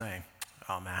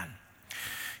Amen.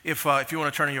 If you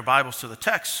want to turn in your Bibles to the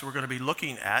text we're going to be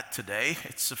looking at today,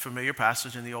 it's a familiar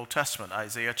passage in the Old Testament,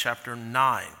 Isaiah chapter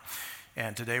 9.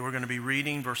 And today we're going to be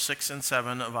reading verse 6 and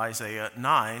 7 of Isaiah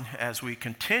 9 as we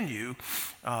continue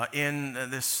in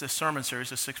this sermon series,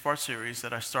 this six-part series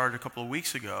that I started a couple of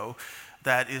weeks ago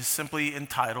that is simply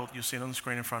entitled, you'll see it on the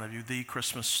screen in front of you, The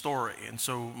Christmas Story. And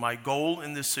so my goal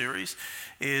in this series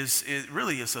it's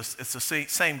the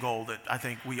same goal that I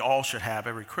think we all should have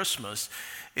every Christmas,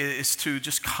 is to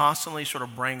just constantly sort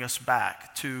of bring us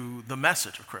back to the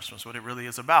message of Christmas, what it really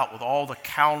is about, with all the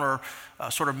counter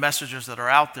sort of messages that are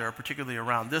out there, particularly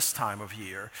around this time of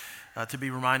year, to be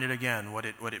reminded again what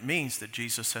it means that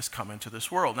Jesus has come into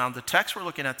this world. Now, the text we're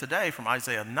looking at today from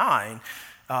Isaiah 9,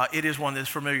 it is one that's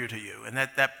familiar to you. And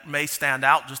that may stand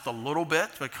out just a little bit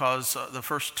because the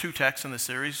first two texts in the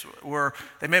series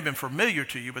they may have been familiar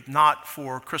to you, but not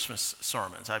for Christmas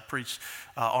sermons. I preached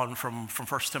from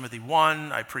 1 Timothy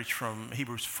 1. I preached from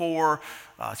Hebrews 4.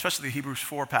 Especially the Hebrews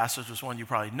 4 passage is one you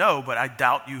probably know, but I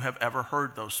doubt you have ever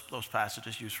heard those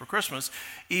passages used for Christmas,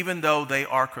 even though they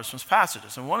are Christmas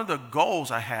passages. And one of the goals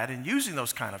I had in using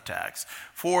those kind of texts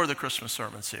for the Christmas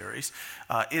sermon series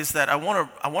is that I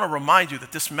want to remind you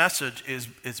that this message is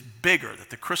bigger, that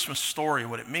the Christmas story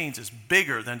and what it means is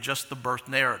bigger than just the birth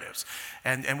narratives.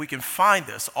 And we can find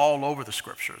this all over the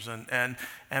scriptures.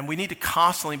 And we need to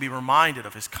constantly be reminded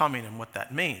of his coming and what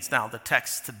that means. Now, the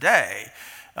text today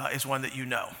is one that you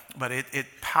know, but it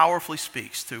powerfully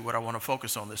speaks to what I want to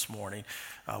focus on this morning,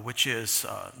 which is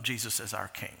Jesus as our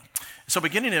King. So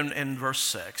beginning in verse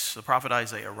 6, the prophet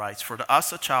Isaiah writes, "For to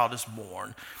us a child is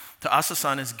born, to us a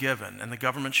son is given, and the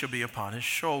government shall be upon his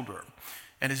shoulder.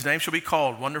 And his name shall be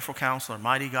called Wonderful Counselor,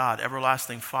 Mighty God,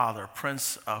 Everlasting Father,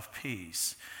 Prince of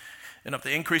Peace. And of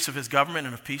the increase of his government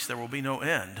and of peace there will be no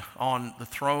end, on the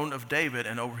throne of David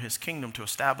and over his kingdom, to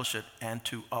establish it and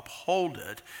to uphold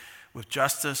it with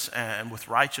justice and with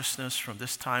righteousness from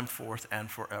this time forth and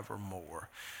forevermore.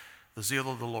 The zeal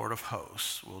of the Lord of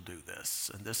hosts will do this."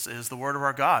 And this is the word of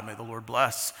our God. May the Lord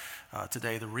bless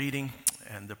today the reading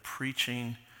and the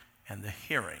preaching and the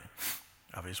hearing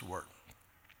of his word.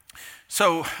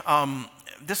 So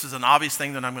this is an obvious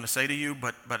thing that I'm going to say to you,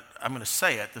 but I'm going to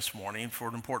say it this morning for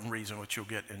an important reason, which you'll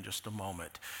get in just a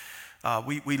moment.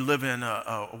 We live in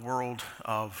a world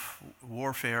of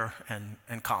warfare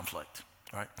and conflict,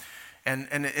 right?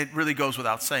 And it really goes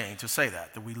without saying to say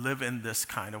that we live in this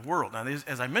kind of world. Now,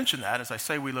 as I mention that, as I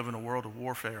say we live in a world of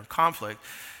warfare and conflict,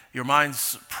 your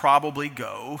minds probably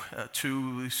go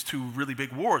to these two really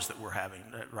big wars that we're having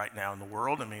right now in the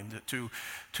world. I mean,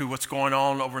 to what's going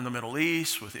on over in the Middle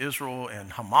East with Israel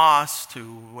and Hamas,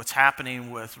 to what's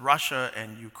happening with Russia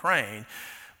and Ukraine.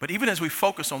 But even as we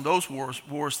focus on those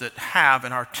wars that have,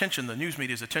 and our attention, the news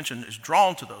media's attention is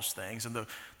drawn to those things and the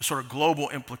sort of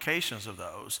global implications of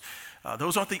those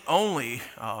aren't the only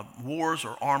wars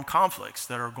or armed conflicts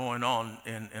that are going on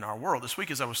in our world. This week,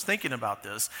 as I was thinking about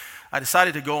this, I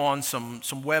decided to go on some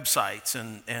websites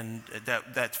and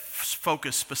that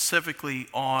focus specifically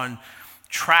on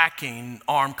tracking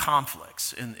armed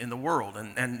conflicts in the world,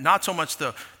 and not so much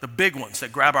the big ones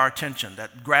that grab our attention,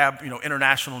 that grab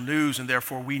international news and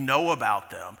therefore we know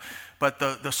about them, but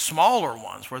the smaller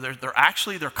ones where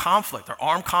they're conflict, they're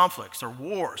armed conflicts, they're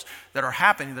wars that are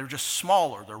happening. They're just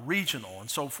smaller, they're regional and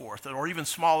so forth, or even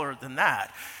smaller than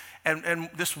that. And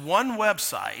this one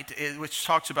website which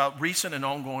talks about recent and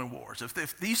ongoing wars,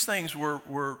 if these things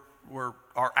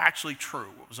are actually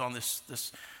true, what was on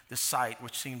this site,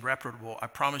 which seemed reputable, I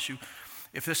promise you,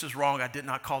 if this is wrong, I did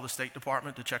not call the State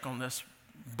Department to check on this.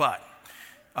 But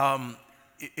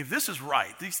if this is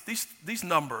right, these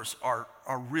numbers are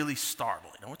really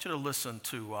startling. I want you to listen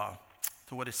to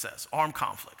what it says. Armed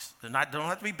conflicts. They don't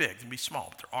have to be big, they can be small,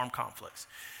 but they're armed conflicts.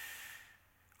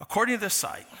 According to this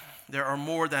site, there are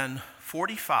more than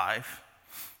 45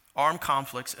 armed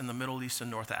conflicts in the Middle East and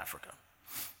North Africa.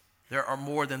 There are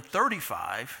more than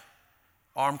 35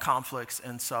 armed conflicts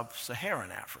in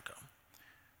sub-Saharan Africa.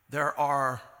 There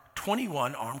are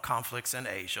 21 armed conflicts in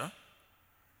Asia.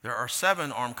 There are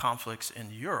 7 armed conflicts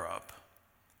in Europe.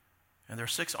 And there are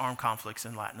 6 armed conflicts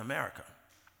in Latin America.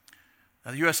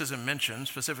 Now, the U.S. isn't mentioned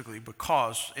specifically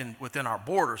because within our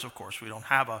borders, of course, we don't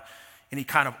have any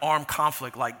kind of armed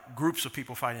conflict like groups of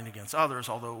people fighting against others,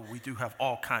 although we do have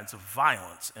all kinds of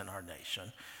violence in our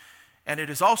nation. And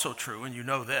it is also true, and you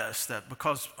know this, that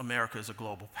because America is a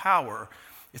global power,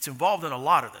 it's involved in a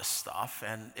lot of this stuff,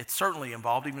 and it's certainly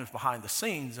involved even if behind the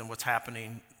scenes in what's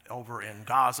happening over in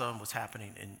Gaza and what's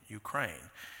happening in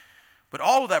Ukraine. But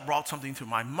all of that brought something to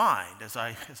my mind as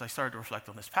I started to reflect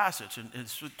on this passage. And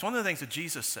it's one of the things that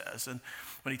Jesus says, and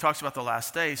when he talks about the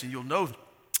last days, and you'll know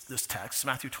this text,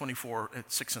 Matthew 24,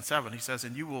 6 and 7. He says,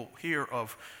 "And you will hear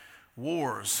of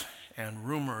wars and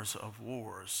rumors of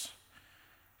wars.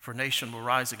 For nation will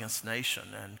rise against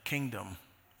nation and kingdom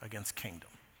against kingdom."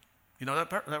 You know that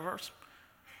verse?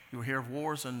 You will hear of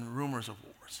wars and rumors of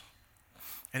wars.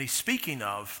 And he's speaking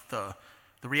of the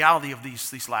reality of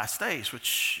these last days,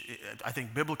 which I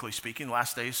think biblically speaking, the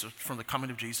last days are from the coming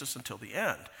of Jesus until the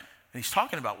end. And he's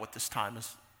talking about what this time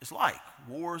is like,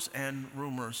 wars and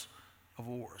rumors of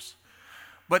wars.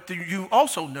 But you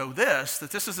also know this,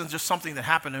 that this isn't just something that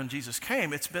happened when Jesus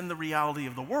came. It's been the reality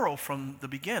of the world from the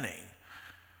beginning.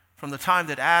 From the time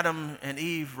that Adam and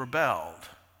Eve rebelled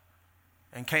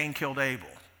and Cain killed Abel,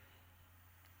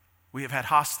 we have had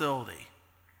hostility,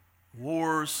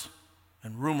 wars,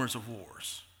 and rumors of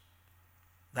wars.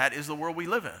 That is the world we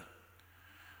live in.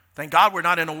 Thank God we're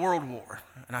not in a world war,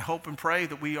 and I hope and pray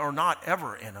that we are not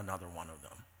ever in another one of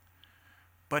them.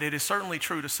 But it is certainly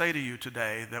true to say to you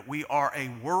today that we are a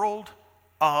world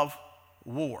of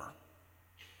war,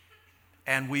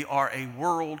 and we are a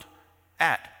world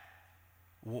at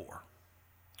war.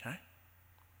 Okay?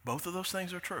 Both of those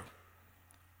things are true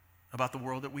about the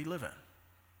world that we live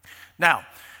in. Now,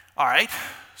 all right,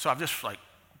 so I've just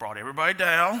brought everybody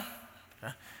down.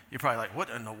 Okay? You're probably like, what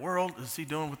in the world is he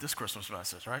doing with this Christmas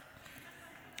message, right?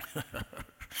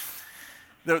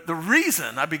 The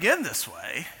reason I begin this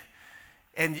way,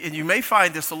 and you may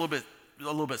find this a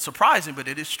little bit surprising, but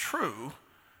it is true,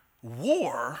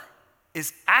 war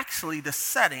is actually the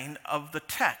setting of the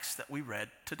text that we read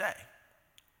today.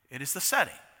 It is the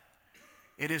setting.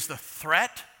 It is the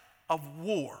threat of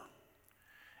war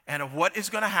and of what is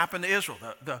going to happen to Israel.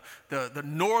 The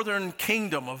northern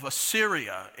kingdom of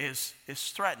Assyria is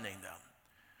threatening them.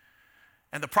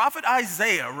 And the prophet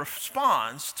Isaiah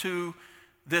responds to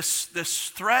this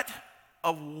threat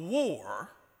of war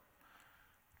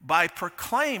by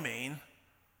proclaiming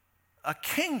a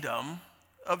kingdom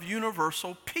of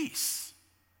universal peace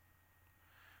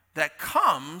that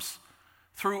comes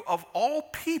through, of all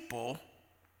people,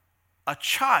 a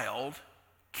child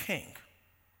king.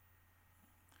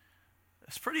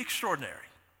 It's pretty extraordinary.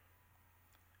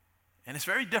 And it's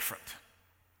very different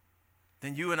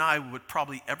than you and I would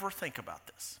probably ever think about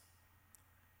this.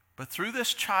 But through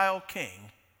this child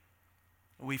king,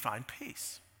 we find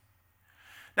peace.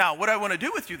 Now, what I want to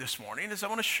do with you this morning is I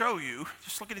want to show you,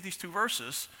 just looking at these two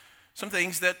verses, some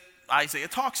things that Isaiah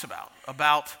talks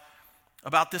about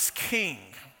this king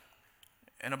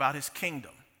and about his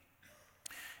kingdom.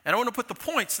 And I want to put the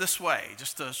points this way,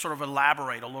 just to sort of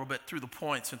elaborate a little bit through the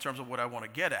points in terms of what I want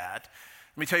to get at.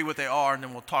 Let me tell you what they are, and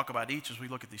then we'll talk about each as we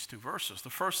look at these two verses. The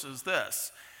first is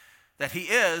this, that he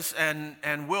is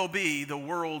and will be the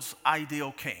world's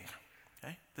ideal king.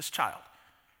 Okay? This child.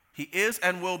 He is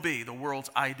and will be the world's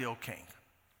ideal king.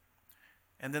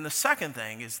 And then the second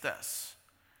thing is this,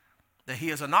 that he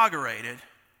is inaugurated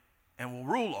and will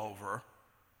rule over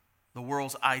the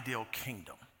world's ideal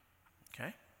kingdom.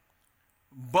 Okay?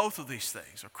 Both of these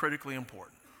things are critically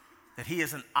important. That he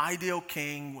is an ideal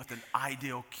king with an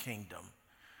ideal kingdom.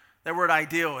 That word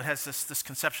ideal, it has this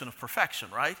conception of perfection,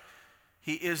 right?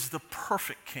 He is the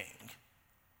perfect king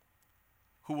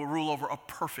who will rule over a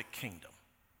perfect kingdom.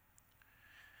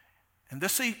 And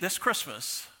this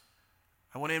Christmas,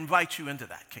 I want to invite you into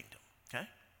that kingdom, okay?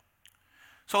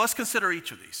 So let's consider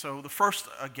each of these. So the first,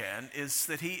 again, is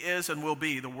that he is and will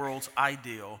be the world's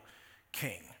ideal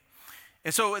king.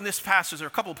 And so in this passage, there are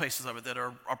a couple of places of it that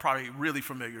are probably really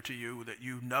familiar to you, that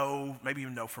you know, maybe you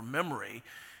know from memory.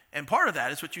 And part of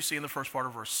that is what you see in the first part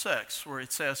of verse 6, where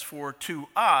it says, "For to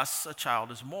us a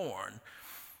child is born,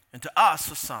 and to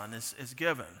us a son is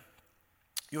given."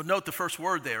 You'll note the first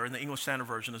word there in the English Standard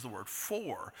Version is the word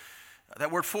for.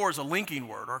 That word for is a linking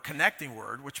word or a connecting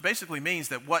word, which basically means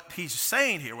that what he's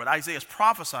saying here, what Isaiah is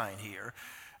prophesying here,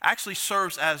 actually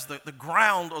serves as the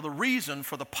ground or the reason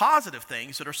for the positive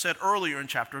things that are said earlier in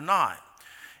chapter 9.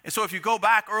 And so if you go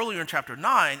back earlier in chapter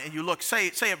 9 and you look, say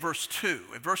at verse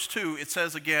 2. At verse 2, it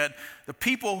says again, "The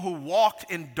people who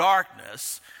walked in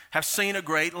darkness have seen a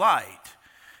great light.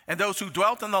 And those who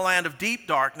dwelt in the land of deep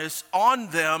darkness,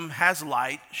 on them has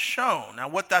light shone." Now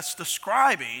what that's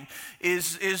describing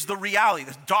is the reality.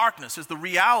 This darkness is the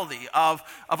reality of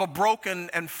a broken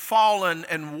and fallen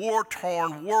and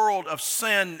war-torn world of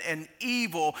sin and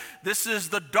evil. This is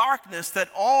the darkness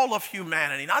that all of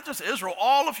humanity, not just Israel,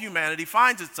 all of humanity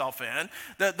finds itself in.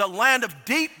 The land of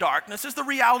deep darkness is the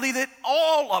reality that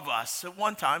all of us at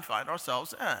one time find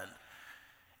ourselves in.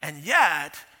 And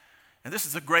yet, and this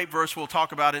is a great verse we'll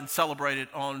talk about and celebrate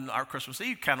it on our Christmas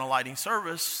Eve candle lighting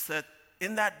service, that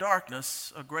in that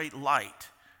darkness, a great light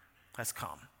has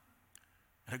come.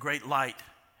 And a great light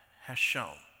has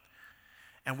shone.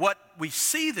 And what we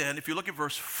see then, if you look at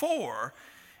verse 4,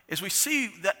 is we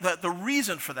see that the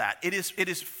reason for that. It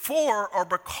is for or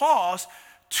because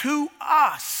to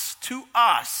us.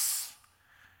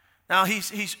 Now,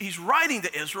 he's writing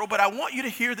to Israel, but I want you to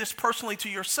hear this personally to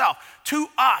yourself. To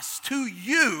us, to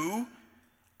you,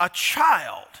 a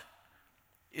child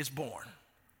is born.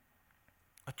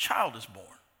 A child is born.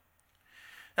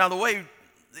 Now, the way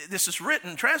this is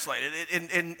written, translated,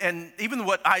 and even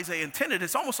what Isaiah intended,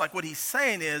 it's almost like what he's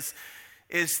saying is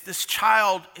this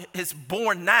child is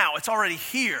born now. It's already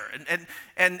here.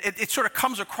 And it sort of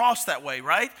comes across that way,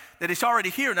 right? That it's already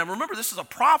here. Now remember, this is a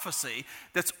prophecy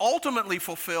that's ultimately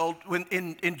fulfilled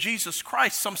in Jesus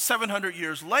Christ some 700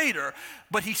 years later.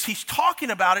 But he's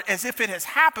talking about it as if it has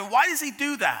happened. Why does he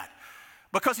do that?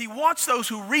 Because he wants those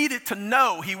who read it to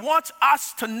know. He wants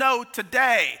us to know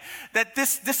today that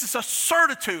this is a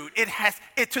certitude. It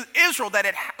to Israel that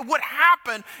it would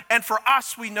happen, and for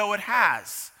us we know it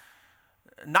has.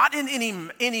 Not in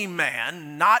any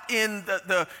man, not in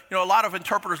the a lot of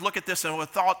interpreters look at this and would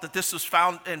thought that this was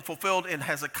found and fulfilled in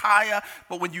Hezekiah.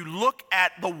 But when you look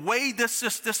at the way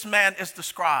this man is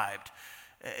described,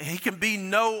 he can be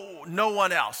no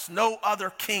one else, no other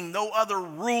king, no other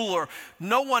ruler,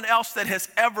 no one else that has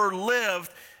ever lived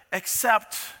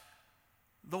except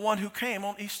the one who came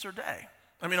on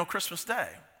on Christmas Day.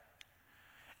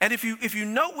 And if you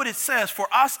note what it says, for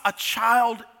us a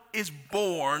child is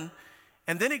born.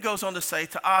 And then he goes on to say,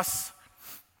 to us,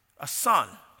 a son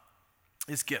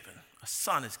is given. A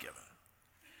son is given.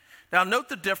 Now note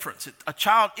the difference. A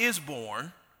child is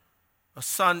born, a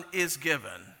son is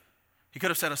given. He could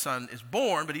have said a son is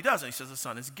born, but he doesn't. He says a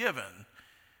son is given.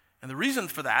 And the reason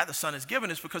for that, the son is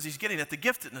given, is because he's getting at the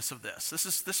giftedness of this.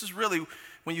 This is really,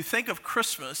 when you think of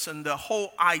Christmas and the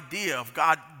whole idea of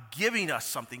God giving us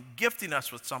something, gifting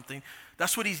us with something,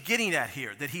 that's what he's getting at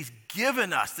here, that he's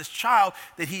given us, this child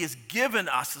that he has given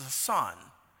us as a son.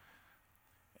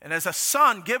 And as a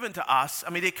son given to us,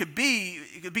 it could be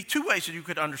two ways that you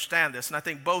could understand this, and I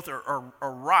think both are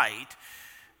right.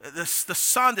 The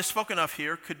son that's spoken of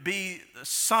here could be the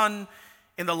son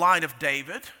in the line of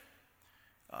David,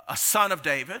 a son of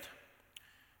David,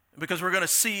 because we're going to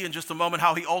see in just a moment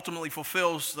how he ultimately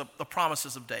fulfills the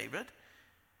promises of David.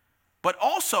 But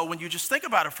also, when you just think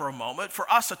about it for a moment, for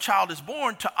us a child is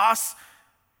born, to us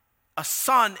a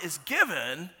son is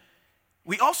given.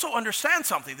 We also understand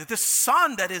something, that this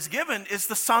son that is given is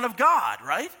the Son of God,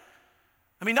 right?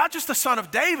 Not just the son of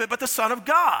David, but the Son of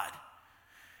God.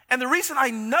 And the reason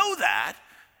I know that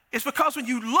is because when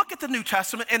you look at the New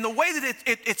Testament and the way that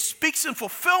it speaks in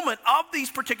fulfillment of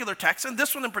these particular texts, and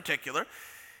this one in particular,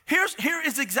 here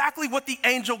is exactly what the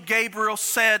angel Gabriel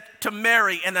said to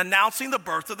Mary in announcing the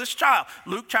birth of this child.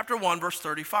 Luke chapter 1, verse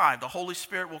 35. The Holy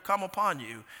Spirit will come upon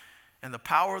you, and the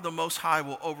power of the Most High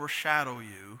will overshadow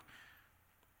you.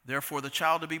 Therefore, the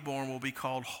child to be born will be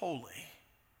called Holy,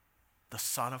 the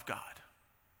Son of God.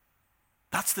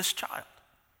 That's this child,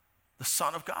 the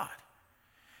Son of God.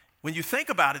 When you think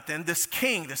about it then, this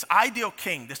king, this ideal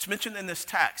king that's mentioned in this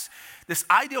text, this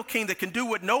ideal king that can do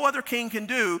what no other king can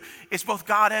do, is both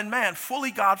God and man, fully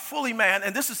God, fully man.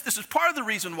 And this is part of the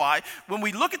reason why when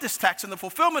we look at this text and the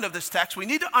fulfillment of this text, we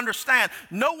need to understand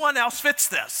no one else fits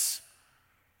this.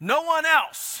 No one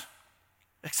else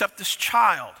except this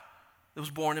child that was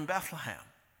born in Bethlehem.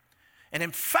 And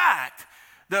in fact,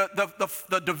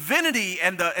 the divinity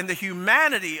and the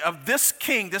humanity of this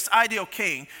king, this ideal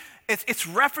king, it's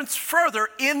referenced further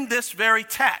in this very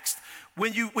text.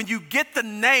 When you get the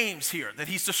names here that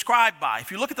he's described by,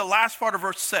 if you look at the last part of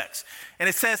verse 6, and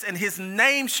it says, and his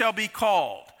name shall be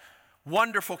called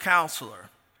Wonderful Counselor,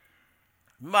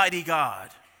 Mighty God,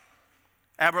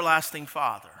 Everlasting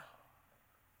Father,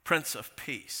 Prince of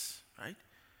Peace, right?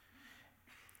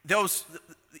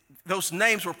 Those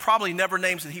names were probably never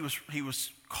names that he was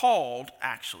called,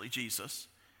 actually, Jesus.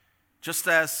 Just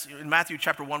as in Matthew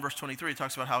chapter 1, verse 23, it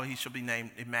talks about how he shall be named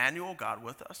Emmanuel, God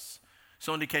with us.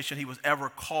 So indication he was ever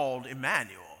called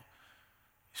Emmanuel.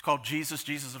 He's called Jesus,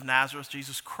 Jesus of Nazareth,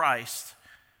 Jesus Christ.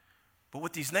 But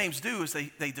what these names do is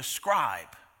they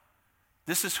describe,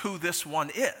 this is who this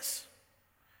one is.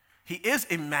 He is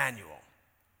Emmanuel.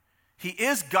 He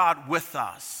is God with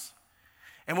us.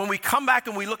 And when we come back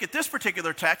and we look at this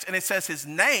particular text and it says his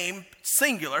name,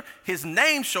 singular, his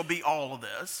name shall be all of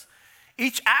this.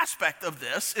 Each aspect of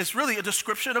this is really a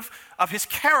description of his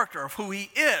character, of who he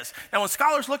is. Now, when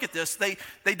scholars look at this, they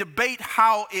debate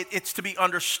how it's to be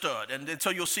understood. And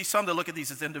so you'll see some that look at these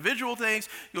as individual things.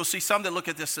 You'll see some that look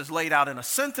at this as laid out in a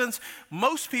sentence.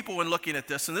 Most people, when looking at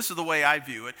this, and this is the way I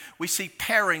view it, we see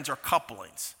pairings or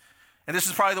couplings. And this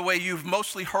is probably the way you've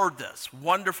mostly heard this.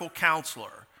 Wonderful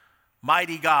Counselor,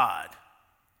 Mighty God,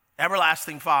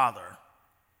 everlasting Father,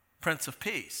 Prince of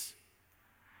Peace.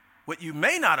 What you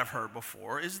may not have heard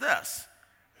before is this,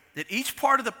 that each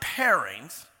part of the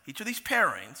pairings, each of these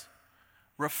pairings,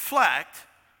 reflect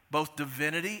both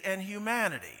divinity and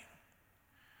humanity.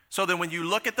 So then when you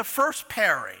look at the first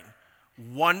pairing,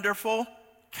 wonderful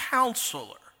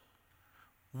counselor,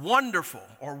 wonderful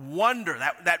or wonder,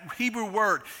 that Hebrew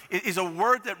word is a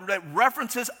word that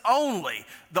references only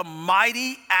the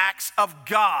mighty acts of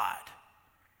God,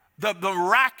 the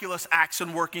miraculous acts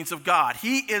and workings of God.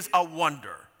 He is a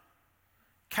wonder.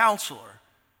 Counselor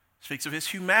speaks of his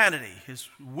humanity, his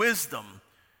wisdom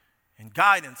and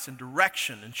guidance and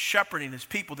direction and shepherding his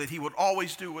people, that he would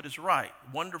always do what is right.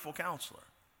 Wonderful counselor.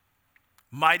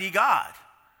 Mighty God.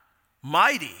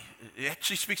 Mighty, it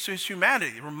actually speaks to his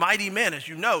humanity. There were mighty men, as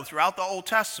you know, throughout the Old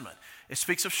Testament. It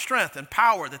speaks of strength and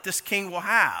power that this king will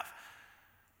have.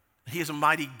 He is a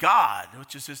mighty God,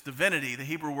 which is his divinity, the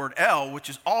Hebrew word El, which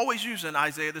is always used in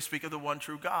Isaiah to speak of the one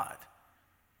true God.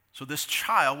 So this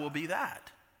child will be that.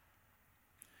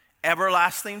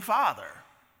 Everlasting Father.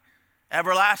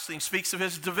 Everlasting speaks of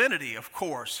his divinity, of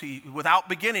course. He without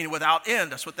beginning, without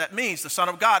end. That's what that means. The Son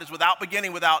of God is without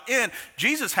beginning, without end.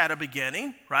 Jesus had a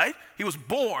beginning, right? He was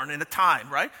born in a time,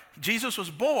 right? Jesus was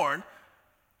born,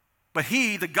 but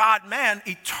he, the God-man,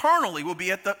 eternally will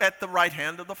be at the right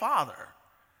hand of the Father.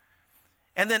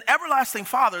 And then everlasting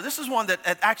Father, this is one that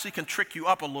actually can trick you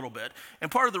up a little bit.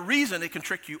 And part of the reason it can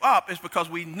trick you up is because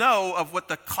we know of what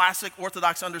the classic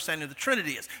Orthodox understanding of the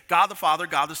Trinity is. God the Father,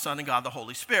 God the Son, and God the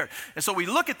Holy Spirit. And so we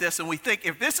look at this and we think,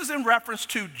 if this is in reference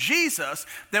to Jesus,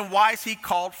 then why is he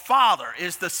called Father?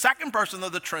 Is the second person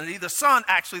of the Trinity, the Son,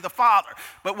 actually the Father?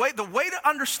 But the way to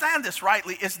understand this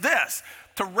rightly is this,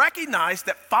 to recognize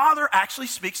that Father actually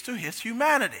speaks to his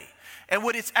humanity. And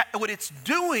what it's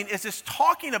doing is it's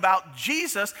talking about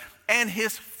Jesus and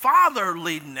his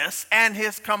fatherliness and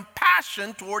his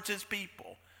compassion towards his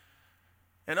people.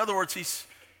 In other words, he's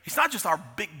not just our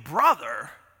big brother,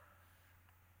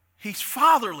 he's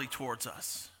fatherly towards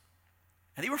us.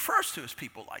 And he refers to his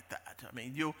people like that. I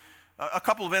mean, a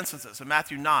couple of instances in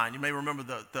Matthew 9, you may remember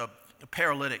the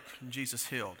paralytic Jesus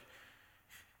healed.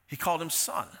 He called him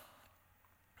son.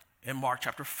 In Mark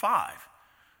chapter 5.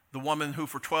 The woman who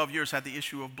for 12 years had the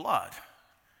issue of blood,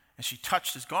 and she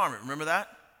touched his garment. Remember that?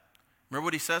 Remember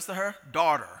what he says to her?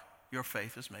 Daughter, your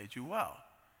faith has made you well.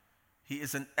 He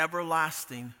is an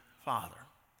everlasting Father.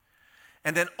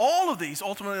 And then all of these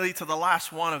ultimately lead to the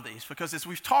last one of these, because as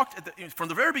we've talked from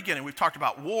the very beginning, we've talked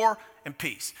about war and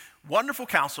peace. Wonderful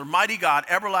Counselor, mighty God,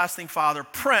 everlasting Father,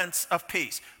 Prince of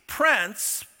Peace.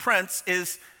 Prince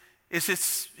is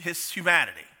his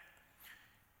humanity.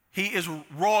 He is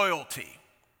royalty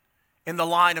in the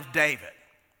line of David.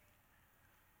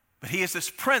 But he is this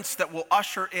prince that will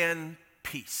usher in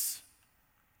peace.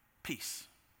 Peace.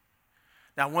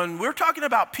 Now, when we're talking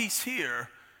about peace here,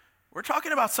 we're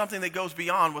talking about something that goes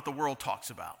beyond what the world talks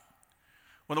about.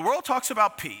 When the world talks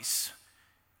about peace,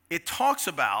 it talks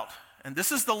about, and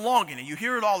this is the longing, and you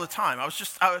hear it all the time. I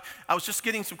was just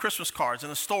getting some Christmas cards in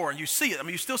the store, and you see it. I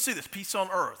mean, you still see this, peace on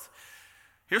earth.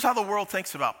 Here's how the world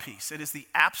thinks about peace. It is the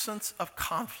absence of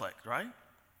conflict, right?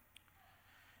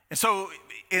 And so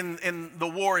in the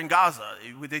war in Gaza,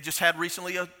 they just had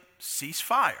recently a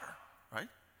ceasefire, right?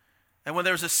 And when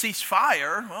there's a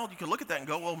ceasefire, well, you can look at that and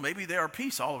go, well, maybe they are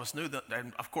peace. All of us knew that,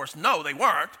 and of course, no, they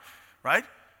weren't, right?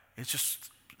 They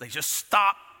just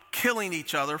stopped killing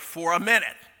each other for a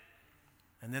minute.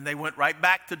 And then they went right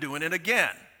back to doing it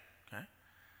again, okay?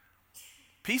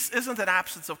 Peace isn't an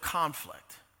absence of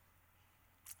conflict.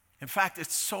 In fact,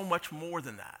 it's so much more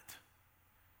than that.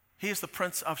 He is the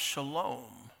Prince of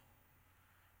Shalom,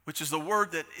 which is the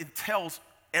word that entails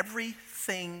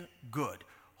everything good,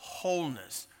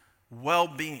 wholeness,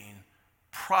 well-being,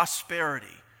 prosperity,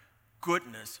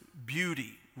 goodness,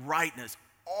 beauty, rightness,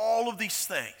 all of these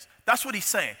things. That's what he's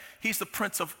saying. He's the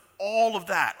Prince of all of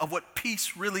that, of what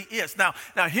peace really is. Now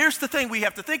here's the thing we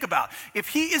have to think about. If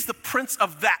he is the Prince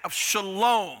of that, of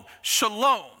shalom,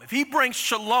 if he brings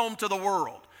shalom to the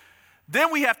world,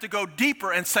 then we have to go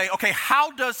deeper and say, okay,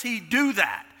 how does he do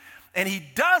that? And he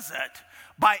does it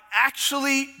by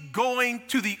actually going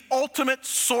to the ultimate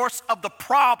source of the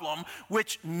problem,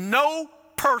 which no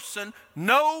person,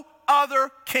 no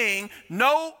other king,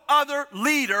 no other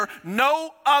leader,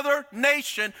 no other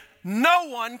nation, no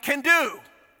one can do.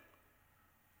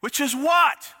 Which is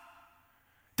what?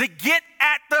 To get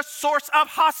at the source of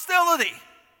hostility.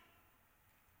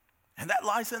 And that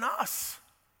lies in us.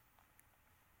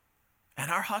 And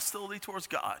our hostility towards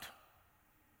God.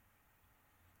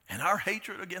 And our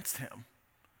hatred against him.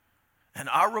 And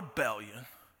our rebellion.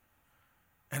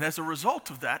 And as a result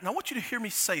of that, and I want you to hear me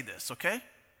say this, okay?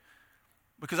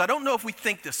 because I don't know if we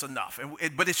think this enough,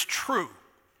 but it's true.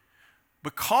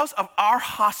 Because of our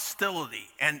hostility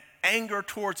and anger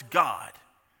towards God,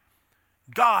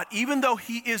 even though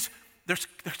there's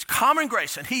common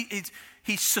grace and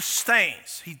he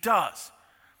sustains, he does.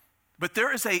 But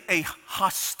there is a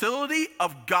hostility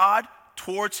of God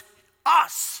towards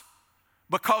us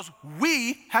because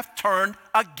we have turned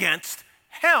against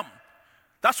him.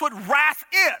 That's what wrath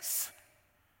is.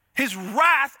 His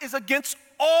wrath is against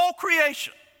all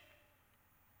creation.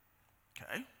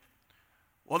 Okay?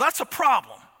 Well, that's a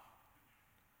problem.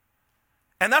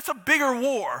 And that's a bigger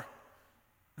war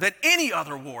than any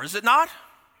other war, is it not?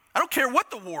 I don't care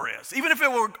what the war is. Even if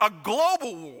it were a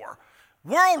global war,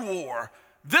 world war,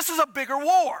 this is a bigger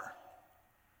war.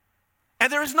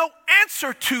 And there is no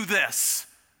answer to this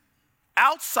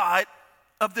outside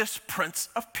of this Prince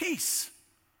of Peace.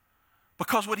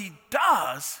 Because what he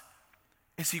does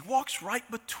is he walks right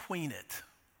between it,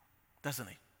 doesn't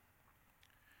he?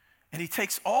 And he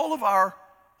takes all of our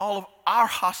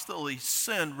hostility,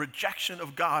 sin, rejection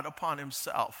of God upon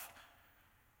himself.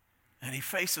 And he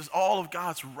faces all of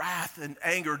God's wrath and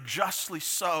anger, justly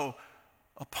so,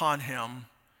 upon him,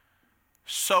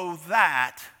 so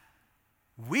that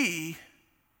we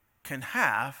can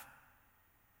have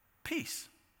peace.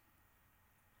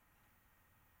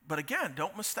 But again,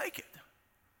 don't mistake it.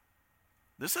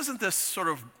 This isn't this sort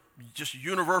of just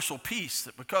universal peace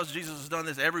that because Jesus has done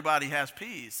this, everybody has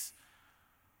peace.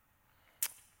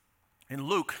 In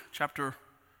Luke chapter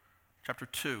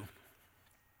 2,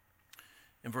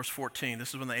 in verse 14, this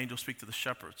is when the angels speak to the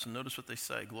shepherds. And notice what they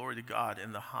say: glory to God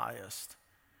in the highest,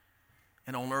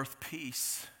 and on earth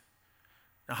peace.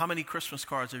 Now, how many Christmas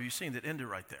cards have you seen that ended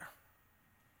right there?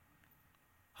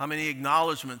 How many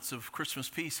acknowledgments of Christmas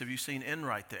peace have you seen end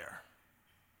right there?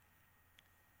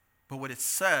 But what it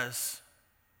says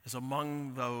is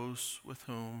among those with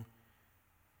whom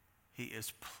he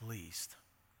is pleased.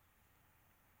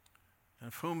 And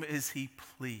of whom is he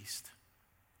pleased?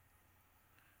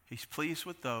 He's pleased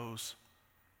with those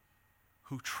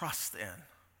who trust in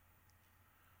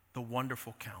the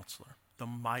wonderful Counselor, the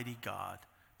mighty God,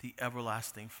 the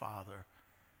everlasting Father,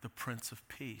 the Prince of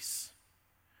Peace.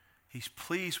 He's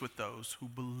pleased with those who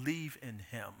believe in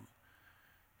him.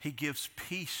 He gives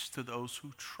peace to those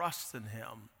who trust in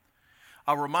him.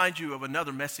 I'll remind you of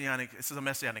another this is a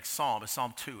messianic psalm. It's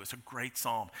Psalm 2. It's a great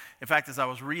psalm. In fact, as I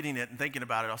was reading it and thinking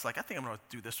about it, I was like, I think I'm going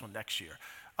to do this one next year.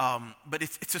 But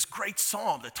it's this great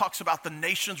psalm that talks about the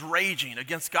nations raging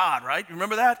against God, right? You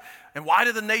remember that? And why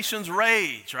do the nations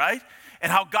rage, right?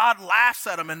 And how God laughs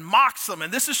at them and mocks them.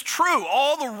 And this is true.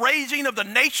 All the raging of the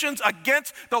nations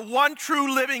against the one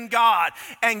true living God.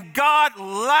 And God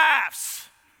laughs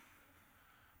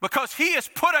because he has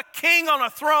put a king on a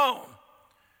throne.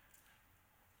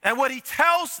 And what he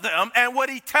tells them and what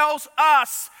he tells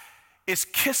us is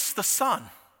kiss the Son.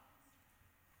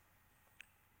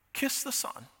 Kiss the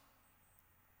Son.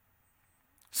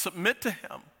 Submit to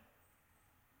him.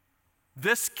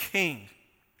 This king.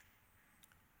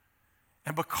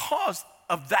 And because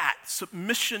of that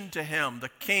submission to him,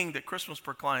 the king that Christmas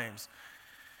proclaims,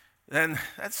 then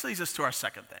that leads us to our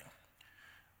second thing.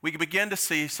 We can begin to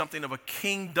see something of a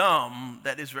kingdom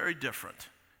that is very different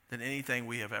than anything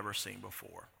we have ever seen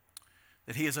before.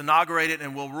 That he has inaugurated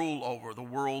and will rule over the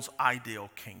world's ideal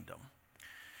kingdom.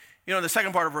 You know, in the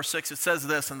second part of verse 6, it says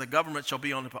this: and the government shall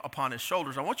be upon his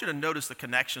shoulders. I want you to notice the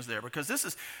connections there, because this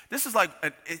is like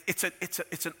it's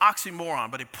an oxymoron,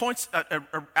 but it points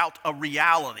out a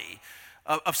reality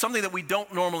of something that we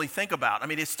don't normally think about. I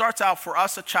mean, it starts out, for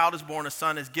us a child is born, a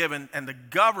son is given, and the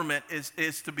government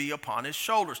is to be upon his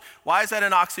shoulders. Why is that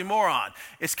an oxymoron?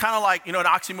 It's kind of like, you know, an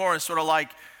oxymoron is sort of like,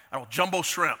 I don't know, jumbo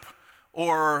shrimp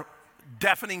or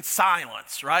deafening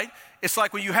silence, right? It's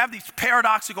like when you have these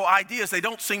paradoxical ideas, they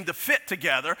don't seem to fit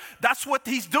together. That's what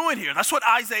he's doing here. That's what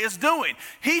Isaiah is doing.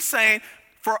 He's saying,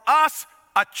 for us,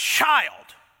 a child,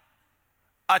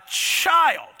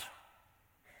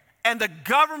 and the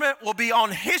government will be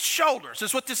on his shoulders,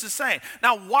 is what this is saying.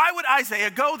 Now, why would Isaiah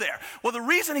go there? Well, the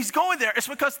reason he's going there is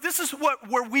because this is where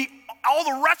all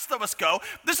the rest of us go.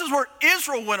 This is where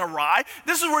Israel went awry.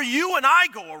 This is where you and I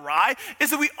go awry,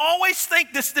 is that we always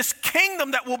think this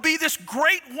kingdom that will be this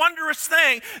great, wondrous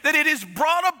thing, that it is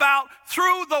brought about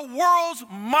through the world's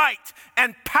might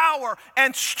and power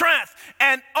and strength.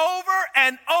 And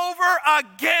over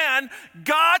again,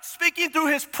 God, speaking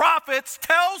through his prophets,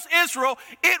 tells Israel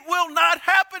it will not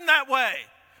happen that way.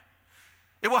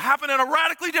 It will happen in a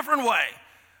radically different way,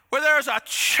 where there is a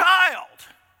child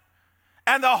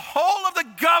and the whole of the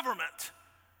government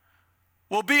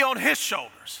will be on his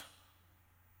shoulders.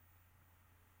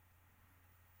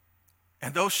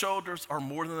 And those shoulders are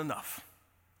more than enough.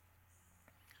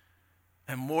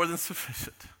 and more than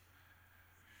sufficient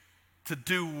to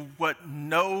do what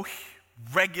no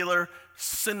regular,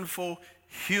 sinful,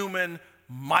 human,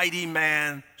 mighty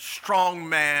man, strong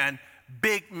man,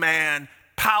 big man,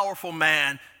 powerful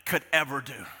man could ever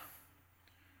do.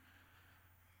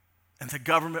 And the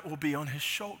government will be on his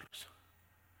shoulders.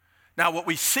 Now, what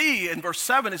we see in verse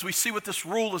 7 is we see what this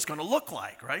rule is going to look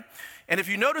like, right? And if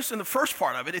you notice in the first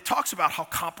part of it, it talks about how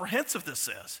comprehensive this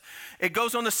is. It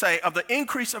goes on to say, of the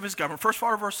increase of his government, first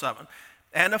part of verse 7,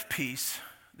 and of peace,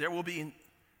 there will be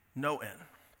no end.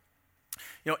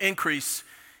 You know, increase,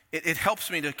 it helps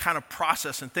me to kind of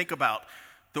process and think about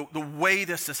the way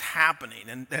this is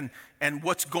happening and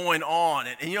what's going on.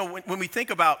 And you know, when we think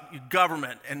about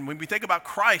government and when we think about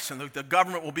Christ and the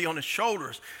government will be on his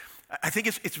shoulders, I think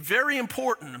it's very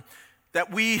important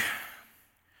that we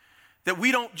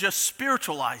don't just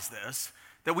spiritualize this,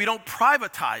 that we don't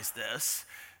privatize this,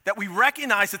 that we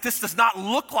recognize that this does not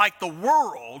look like the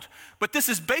world, but this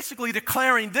is basically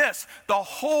declaring this: the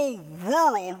whole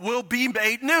world will be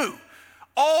made new.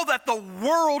 All that the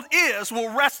world is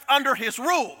will rest under his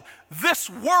rule. This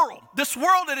world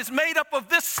that is made up of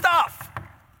this stuff,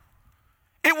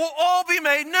 it will all be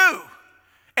made new.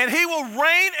 And he will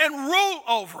reign and rule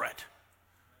over it.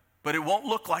 But it won't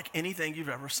look like anything you've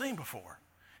ever seen before.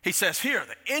 He says here,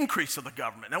 the increase of the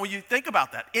government. Now, when you think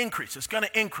about that, increase, it's going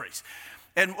to increase.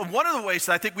 And one of the ways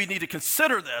that I think we need to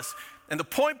consider this, and the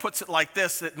point puts it like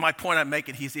this, that my point I'm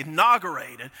making, he's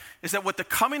inaugurated, is that with the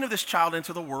coming of this child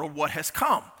into the world, what has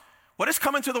come? What has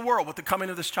come into the world with the coming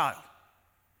of this child?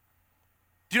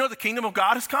 Do you know the kingdom of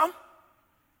God has come?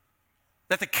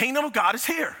 That the kingdom of God is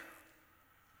here.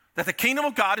 That the kingdom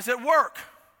of God is at work,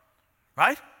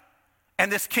 right?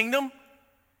 And this kingdom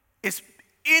is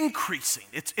increasing.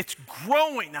 It's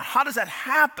growing. Now, how does that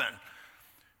happen?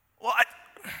 Well,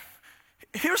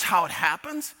 here's how it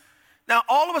happens. Now,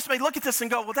 all of us may look at this and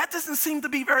go, well, that doesn't seem to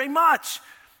be very much.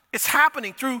 It's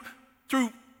happening through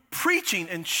preaching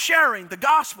and sharing the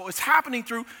gospel. It's happening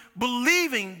through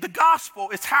believing the gospel.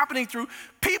 It's happening through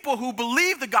people who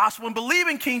believe the gospel and believe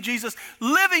in King Jesus,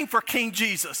 living for King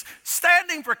Jesus,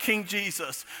 standing for King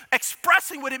Jesus,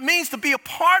 expressing what it means to be a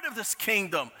part of this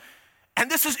kingdom.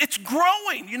 And it's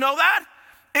growing, you know that?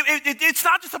 It's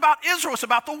not just about Israel, it's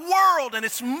about the world, and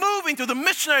it's moving through the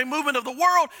missionary movement of the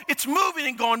world. It's moving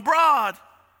and going broad.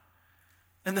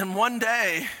 And then one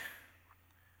day,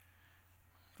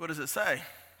 what does it say?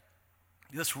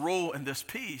 This rule and this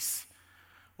peace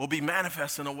will be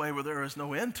manifest in a way where there is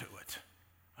no end to it,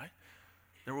 right?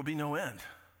 There will be no end.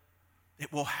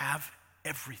 It will have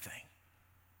everything.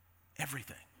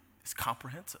 Everything. It's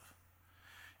comprehensive.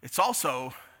 It's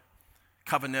also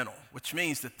covenantal, which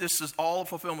means that this is all a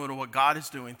fulfillment of what God is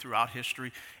doing throughout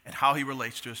history and how he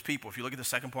relates to his people. If you look at the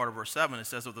second part of verse 7, it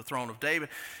says, of the throne of David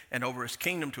and over his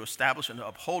kingdom to establish and to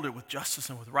uphold it with justice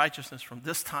and with righteousness from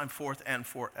this time forth and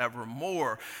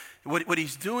forevermore. What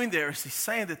he's doing there is he's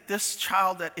saying that this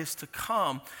child that is to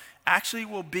come actually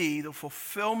will be the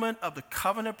fulfillment of the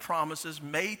covenant promises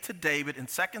made to David in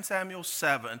 2 Samuel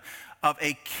 7 of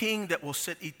a king that will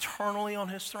sit eternally on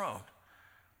his throne.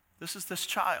 This is this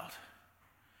child.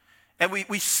 And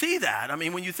we see that. I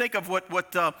mean, when you think of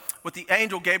what the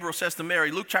angel Gabriel says to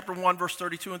Mary, Luke chapter 1, verse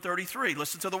 32 and 33,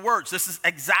 listen to the words. This is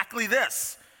exactly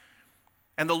this.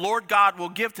 And the Lord God will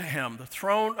give to him the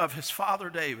throne of his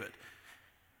father David,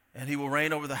 and he will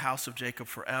reign over the house of Jacob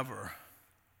forever,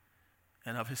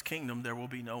 and of his kingdom there will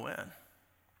be no end.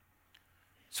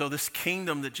 So this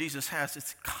kingdom that Jesus has,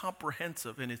 it's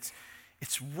comprehensive, and it's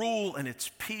rule and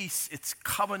its peace, it's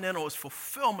covenantal, it's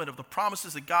fulfillment of the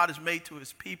promises that God has made to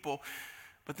his people.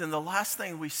 But then the last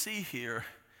thing we see here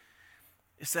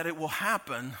is that it will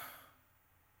happen,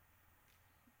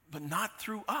 but not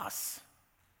through us.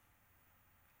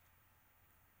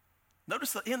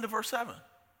 Notice the end of verse 7.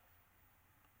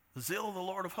 The zeal of the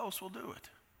Lord of hosts will do it.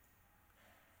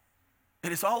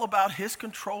 It is all about his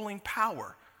controlling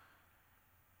power,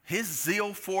 his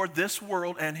zeal for this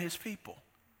world and his people.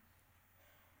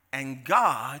 And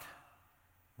God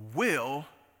will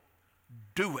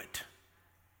do it.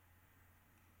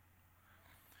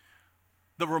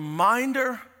 The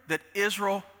reminder that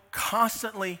Israel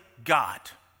constantly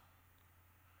got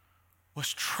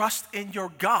was trust in your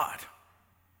God.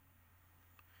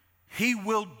 He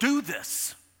will do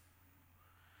this.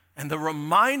 And the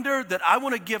reminder that I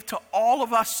want to give to all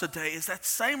of us today is that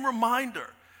same reminder.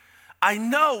 I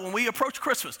know when we approach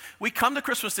Christmas, we come to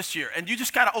Christmas this year, and you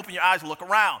just got to open your eyes and look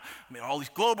around. I mean, all these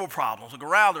global problems. Look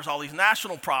around. There's all these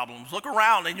national problems. Look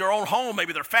around in your own home.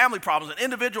 Maybe there are family problems and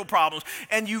individual problems.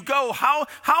 And you go, how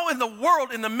in the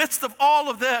world, in the midst of all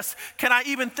of this, can I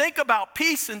even think about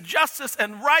peace and justice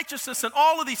and righteousness and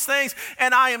all of these things?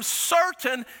 And I am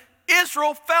certain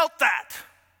Israel felt that.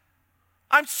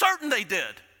 I'm certain they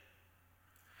did.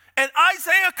 And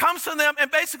Isaiah comes to them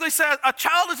and basically says, a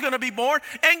child is going to be born.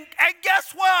 And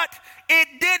guess what? It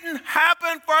didn't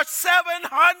happen for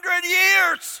 700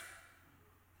 years.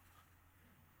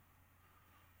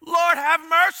 Lord, have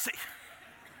mercy.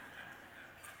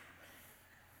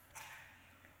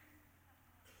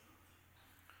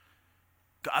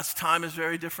 God's time is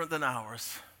very different than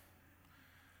ours.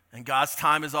 And God's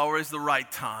time is always the right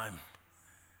time.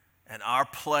 And our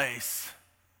place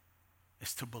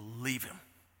is to believe him.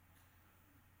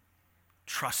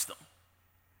 Trust them.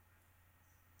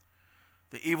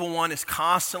 The evil one is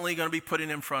constantly going to be putting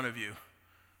in front of you.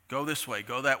 Go this way,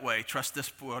 go that way, trust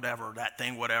this whatever, that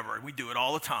thing, whatever. We do it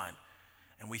all the time.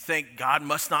 And we think God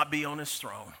must not be on his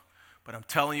throne. But I'm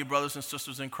telling you, brothers and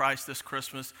sisters in Christ, this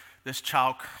Christmas, this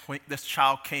child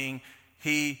king,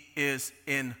 he is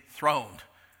enthroned.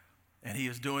 And he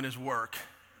is doing his work.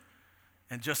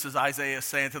 And just as Isaiah is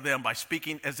saying to them, by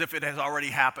speaking as if it has already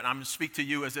happened, I'm going to speak to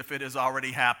you as if it has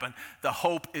already happened. The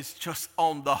hope is just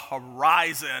on the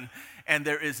horizon, and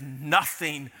there is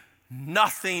nothing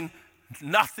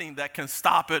that can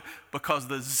stop it, because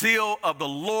the zeal of the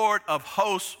Lord of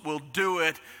hosts will do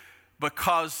it,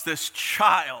 because this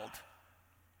child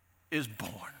is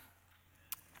born.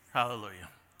 Hallelujah.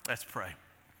 Let's pray.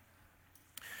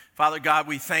 Father God,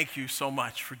 we thank you so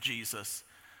much for Jesus,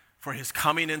 for his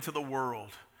coming into the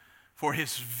world, for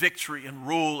his victory and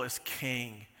rule as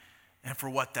king, and for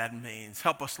what that means.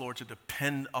 Help us, Lord, to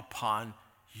depend upon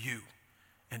you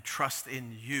and trust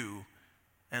in you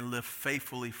and live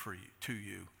faithfully to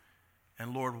you.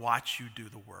 And Lord, watch you do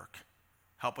the work.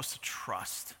 Help us to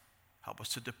trust. Help us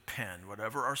to depend,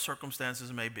 whatever our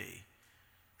circumstances may be,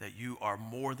 that you are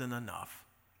more than enough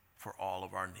for all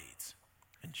of our needs.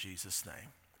 In Jesus'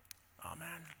 name,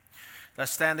 amen.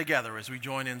 Let's stand together as we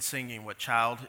join in singing what child